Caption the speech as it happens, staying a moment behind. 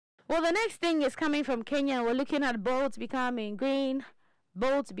Well, the next thing is coming from Kenya. We're looking at boats becoming green.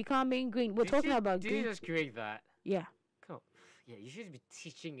 Boats becoming green. We're talking about green. Did you just create that? Yeah. Cool. Yeah, you should be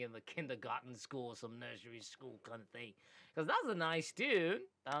teaching in the kindergarten school or some nursery school kind of thing. Because that's a nice tune.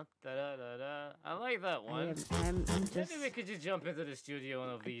 Da, da, da, da, da. I like that one. I'm just... Maybe we could just jump into the studio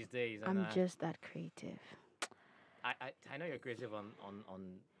one of these days. I'm just that creative. I know you're creative on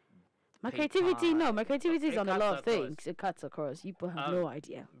my paper. creativity, no, my creativity is on a lot of across. things. It cuts across. You have no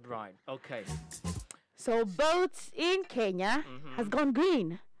idea. Right, okay. So boats in Kenya has gone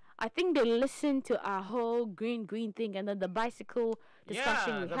green. I think they listened to our whole green thing and then the bicycle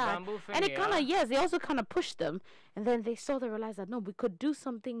discussion we the had. bamboo thing, And it kind of, they also kind of pushed them. And then they realized that, no, we could do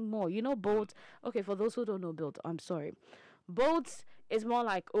something more. You know, boats, okay, for those who don't know boats, I'm sorry. Boats is more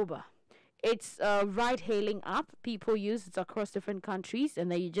like Uber. It's a ride-hailing app people use. It's across different countries.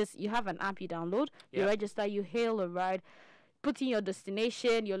 And then you have an app you download. You register, you hail a ride. Put in your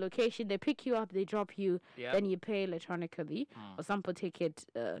destination, your location, they pick you up, they drop you, then you pay electronically, or some people take it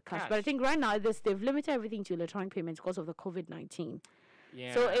cash. But I think right now they've limited everything to electronic payments because of the COVID-19.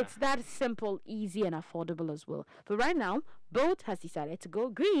 Yeah. So it's that simple, easy, and affordable as well. But right now, Bolt has decided to go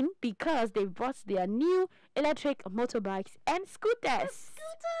green because they brought their new electric motorbikes and scooters. The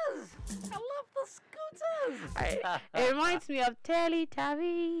scooters! I love the scooters! It reminds me of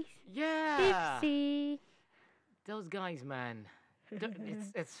Teletubbies. Yeah! Dipsy. Those guys, man.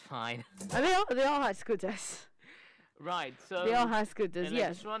 It's fine. And they all had scooters. Right, so... They all had scooters,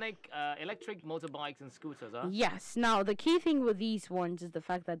 yes. Electric motorbikes and scooters, huh? Yes. Now, the key thing with these ones is the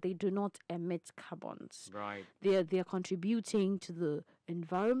fact that they do not emit carbons. Right. They're contributing to the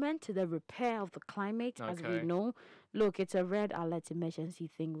environment, to the repair of the climate, as we know. Look, it's a red alert emergency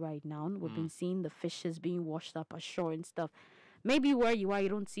thing right now. We've been seeing the fishes being washed up ashore and stuff. Maybe where you are, you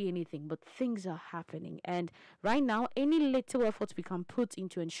don't see anything, but things are happening. And right now, any little effort we can put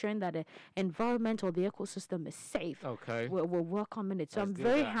into ensuring that the environment or the ecosystem is safe, we're welcoming it. So I'm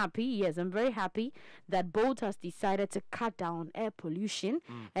very happy. Yes, I'm very happy that Bolt has decided to cut down air pollution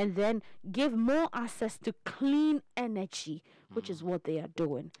and then give more access to clean energy, which is what they are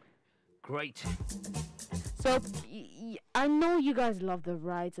doing. Great. So I know you guys love the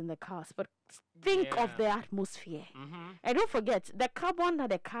rides and the cars, but think of the atmosphere. And don't forget, the carbon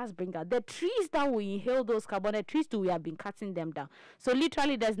that the cars bring out, the trees that we inhale those carbon, the trees too, we have been cutting them down. So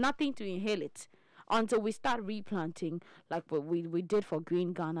literally, there's nothing to inhale it until we start replanting, like what we did for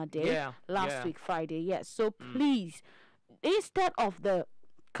Green Ghana Day last week, Friday. Yes. So please, instead of the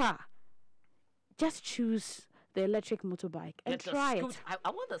car, just choose the electric motorbike and try it.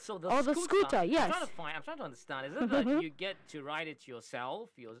 I wonder, so the scooter, yes. I'm trying to understand. Is it that you get to ride it yourself,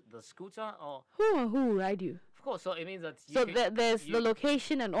 the scooter, or who ride you? Of course, so it means that there's the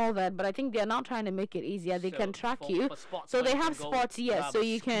location and all that, but I think they're now trying to make it easier. They can track you. So they have spots, yes. So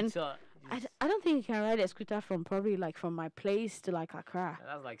you can. I don't think you can ride a scooter from from my place to like Accra.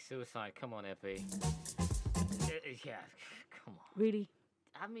 That's like suicide. Come on, Epi. Yeah, come on. Really?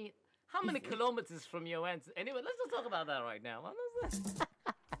 I mean, how many kilometers from your end? Anyway, let's not talk about that right now.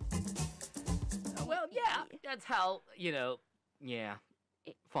 Well, yeah, that's how,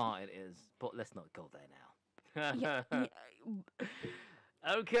 far it is. But let's not go there now.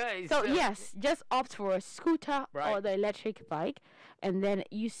 Okay. So yes, just opt for a scooter or the electric bike. And then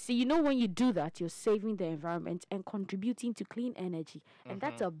you see, when you do that, you're saving the environment and contributing to clean energy. And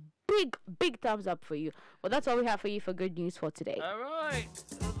that's a big thumbs up for you. Well, that's all we have for you for good news for today. All right.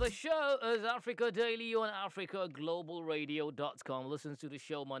 The show is Africa Daily on AfricaGlobalRadio.com. Listen to the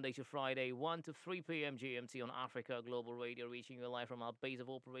show Monday to Friday, 1 to 3 p.m. GMT on Africa Global Radio, reaching you live from our base of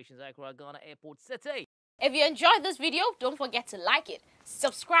operations, Accra, Ghana Airport City. If you enjoyed this video, don't forget to like it,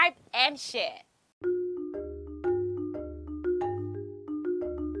 subscribe, and share.